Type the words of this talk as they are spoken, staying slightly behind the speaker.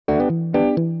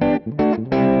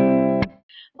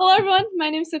Hello, everyone.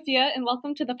 My name's Sophia, and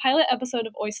welcome to the pilot episode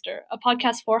of Oyster, a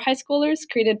podcast for high schoolers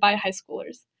created by high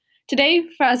schoolers. Today,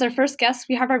 as our first guest,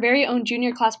 we have our very own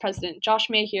junior class president, Josh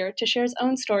May, here to share his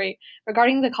own story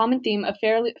regarding the common theme of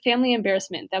family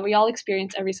embarrassment that we all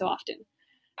experience every so often.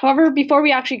 However, before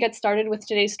we actually get started with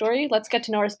today's story, let's get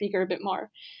to know our speaker a bit more.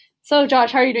 So,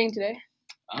 Josh, how are you doing today?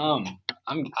 I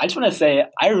just want to say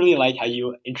I really like how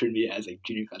you introed me as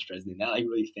junior class president. That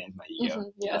really fans my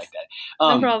ego. Yes. I like that.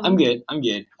 No problem. I'm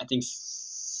good. I think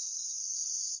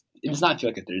it does not feel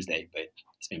like a Thursday, but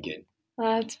it's been good.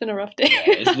 It's been a rough day.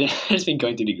 Yeah, it's been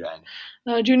going through the grind.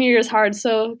 Junior year is hard,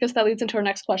 so I guess that leads into our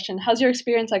next question. How's your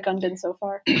experience at Gun been so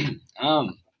far? I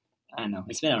don't know.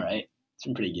 It's been all right. It's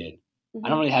been pretty good. Mm-hmm. I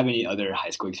don't really have any other high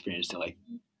school experience to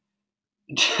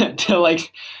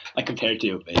compare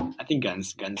to, but I think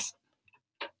guns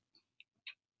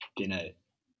been a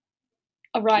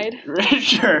ride.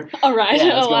 Sure. A ride.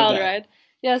 Yeah, a wild ride.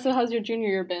 Yeah, so how's your junior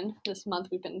year been? This month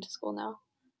we've been into school now.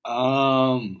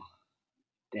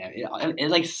 Damn,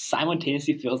 it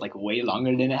simultaneously feels way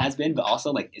longer than it has been, but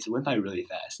also it's went by really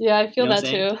fast. Yeah, I feel that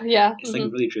too. Yeah. It's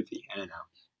really trippy. I don't know.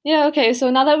 Yeah, okay,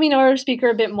 so now that we know our speaker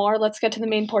a bit more, let's get to the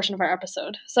main portion of our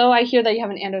episode. So I hear that you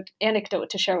have an anecdote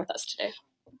to share with us today.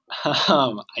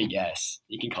 I guess.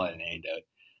 You can call it an anecdote.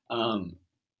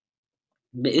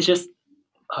 It's just,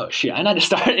 oh shit, I know how to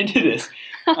start into this.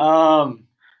 Well,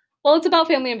 it's about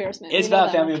family embarrassment. It's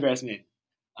about family embarrassment.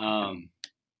 So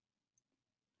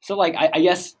I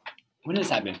guess, when did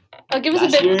this happen? Give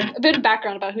us a bit of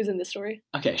background about who's in this story.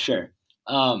 Okay, sure.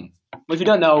 Well, if you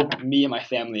don't know me and my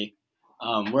family,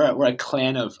 we're a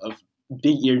clan of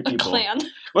big-eared people. A clan.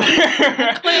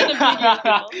 A clan of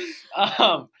big-eared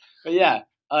people. But yeah,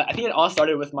 I think it all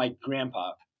started with my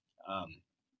grandpa.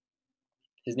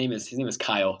 His name is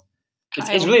Kyle.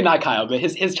 It's really not Kyle, but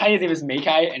his Chinese name is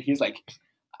Meikai, and he's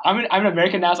I'm an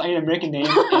American now, so I need an American name,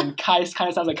 and Kai kind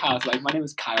of sounds like Kyle, so my name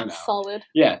is Kyle now. Solid.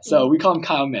 Yeah, so we call him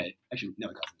Kyle May. Actually, no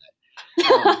one calls him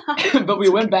that. But we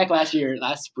went back last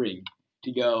spring,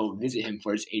 to go visit him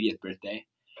for his 80th birthday.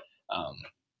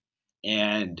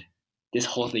 And this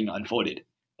whole thing unfolded.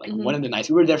 One of the nights,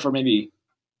 we were there for maybe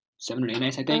 7 or 8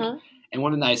 nights, I think. Uh-huh. And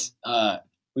one of the nights,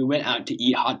 we went out to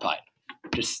eat hot pot,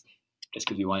 just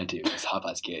because we wanted to. Because hot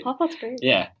pot's good. Hot pot's great.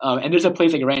 Yeah. And there's a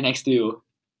place right next to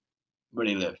where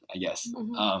they live, I guess.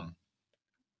 Mm-hmm.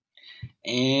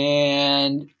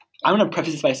 And I'm gonna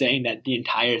preface this by saying that the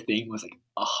entire thing was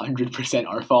 100%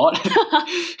 our fault.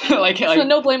 So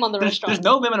no blame on the restaurant. There's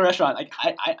no blame on the restaurant.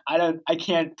 I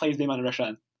can't place blame on the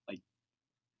restaurant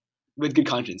with good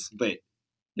conscience, but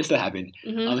this still happened.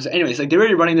 Mm-hmm. So anyways, they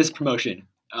were running this promotion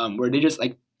where they just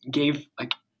gave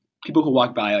people who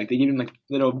walk by they give them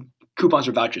little coupons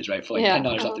or vouchers, right, for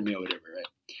 $10 off their meal or whatever, right?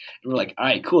 And we're all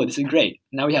right, cool, this is great.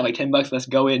 Now we have $10. Let's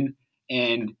go in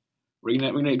and we're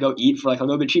gonna go eat for a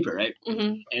little bit cheaper, right?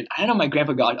 Mm-hmm. And I don't know, my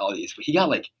grandpa got all these, but he got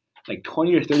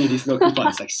 20 or 30 of these little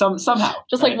coupons, somehow.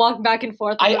 Just right? Walk back and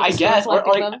forth. I guess, or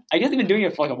I guess they've been doing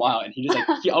it for a while, and he just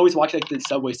he always walked the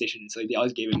subway station, so they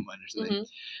always gave him one or something.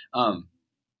 Mm-hmm.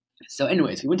 So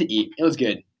anyways, we went to eat. It was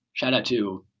good. Shout out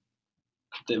to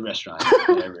the restaurant,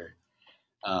 whatever.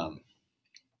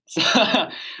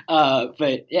 But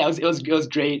yeah, it was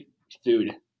great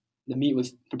food. The meat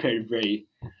was prepared very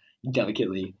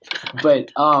delicately,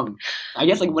 but I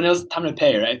guess when it was time to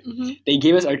pay, right? Mm-hmm. They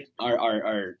gave us our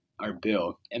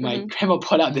bill, and my grandma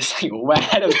put out this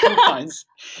wad of coupons,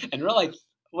 and we're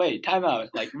wait, time out.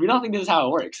 We don't think this is how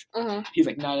it works. Uh-huh. He's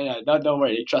no, don't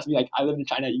worry. Trust me. I live in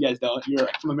China. You guys don't. You're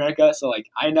from America, so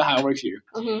I know how it works here.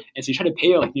 Uh-huh. And so he tried to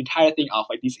pay the entire thing off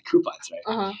these coupons, right?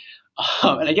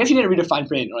 Uh-huh. And I guess he didn't read the fine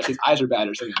print, or his eyes were bad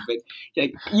or something. But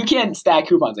you can't stack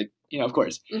coupons, of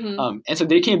course. Mm-hmm. And so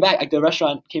they came back. The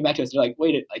restaurant came back to us. They're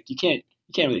wait, you can't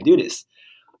really do this.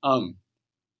 And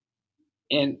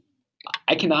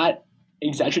I cannot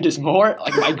exaggerate this more.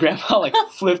 My grandpa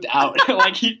flipped out.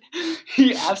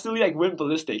 He absolutely went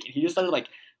ballistic, and he just started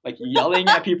yelling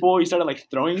at people. He started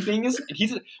throwing things, and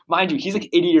he's, mind you, he's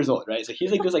 80 years old, right? So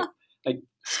he's this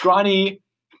scrawny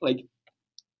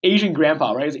Asian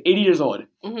grandpa, right? He's 80 years old,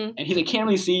 mm-hmm. and he can't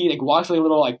really see. Walks with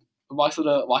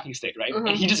a walking stick, right? Mm-hmm.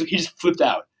 And he just flipped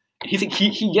out. And he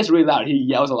gets really loud. He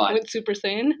yells a lot. Went Super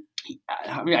Saiyan.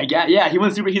 I guess, yeah, he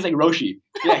went super. He's Roshi.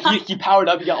 Yeah, he powered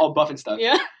up. He got all buff and stuff.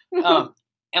 Yeah. And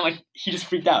he just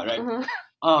freaked out, right?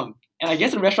 Uh-huh. And I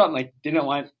guess the restaurant didn't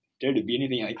want there to be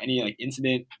anything any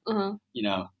incident, uh-huh.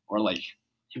 Or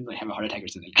him have a heart attack or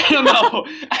something.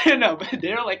 I don't know. But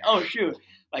they're oh shoot,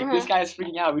 uh-huh. this guy is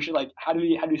freaking out. We should how do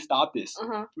we stop this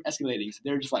uh-huh. from escalating? So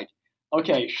they're just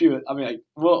okay, shoot. I mean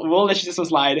we'll let this one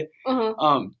slide.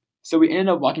 Uh-huh. So we ended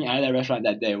up walking out of that restaurant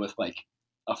that day with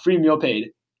a free meal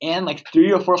paid and like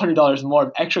 $300 or $400 more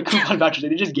of extra coupon vouchers that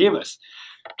they just gave us,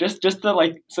 just to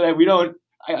like so that we don't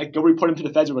go report them to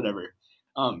the feds or whatever.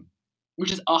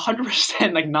 Which is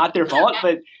 100% like not their fault,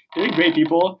 but they're great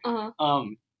people.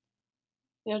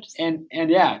 Yeah, just... and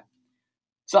yeah.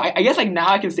 So I guess like now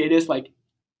I can say this like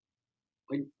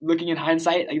looking in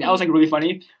hindsight, like that was like really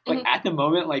funny. But like at the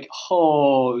moment, like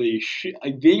holy shit,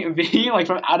 like being like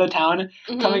from out of town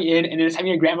coming in and just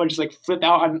having a grandma just like flip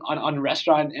out on a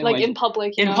restaurant and like in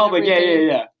public, in public,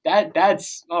 yeah.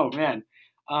 That's oh man,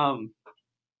 I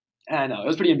don't know, it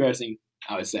was pretty embarrassing,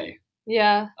 I would say.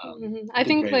 Yeah, I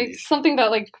think like something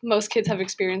that like most kids have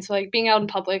experienced, like being out in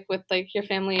public with like your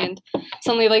family, and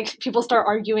suddenly like people start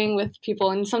arguing with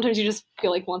people, and sometimes you just feel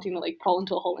like wanting to like crawl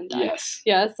into a hole and die. Yes.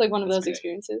 Yeah, it's like one of those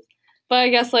experiences. But I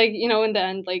guess like in the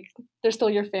end, like they're still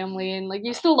your family, and like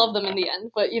you still love them in the end.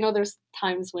 But there's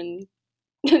times when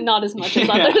not as much as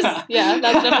others. Yeah,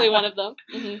 that's definitely one of them.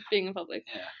 Being in public.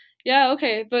 Yeah,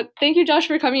 okay. But thank you, Josh,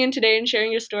 for coming in today and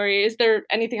sharing your story. Is there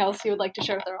anything else you would like to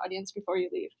share with our audience before you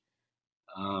leave?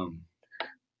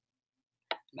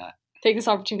 Take this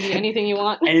opportunity. Anything you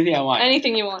want. Anything I want.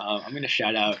 Anything you want. I'm gonna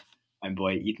shout out my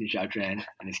boy Ethan Chautran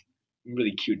and his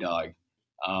really cute dog.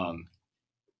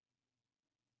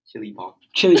 Chili Palm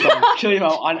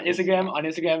on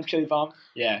Instagram. Chili Palm.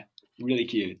 Yeah, really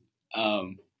cute.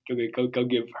 Go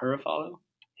give her a follow.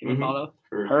 Him a follow.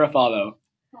 Her a follow.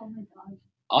 Oh my god.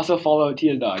 Also follow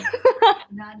Tia's dog.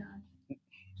 Nana.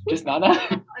 Just Nana?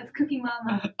 It's Cooking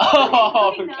Mama.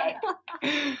 Oh, okay.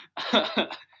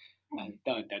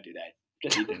 Don't do that.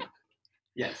 Just Ethan.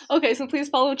 Yes. Okay, so please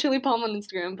follow Chili Palm on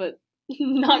Instagram, but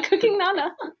not Cooking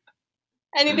Nana.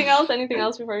 Anything else? Anything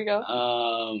else before you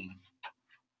go?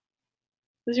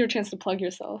 This is your chance to plug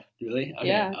yourself. Really? Okay.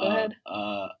 Yeah, go ahead.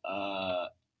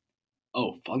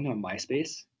 Follow me on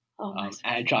MySpace. Oh, MySpace.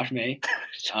 At Josh May.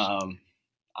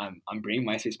 I'm bringing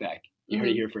MySpace back. You heard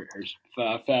it here first.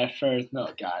 No,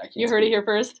 God, I can't. You heard it here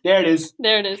first? There it is.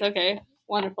 There it is. Okay.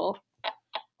 Wonderful.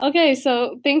 Okay,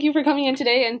 so thank you for coming in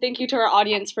today, and thank you to our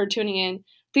audience for tuning in.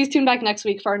 Please tune back next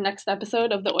week for our next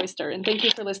episode of The Oyster, and thank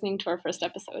you for listening to our first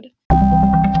episode.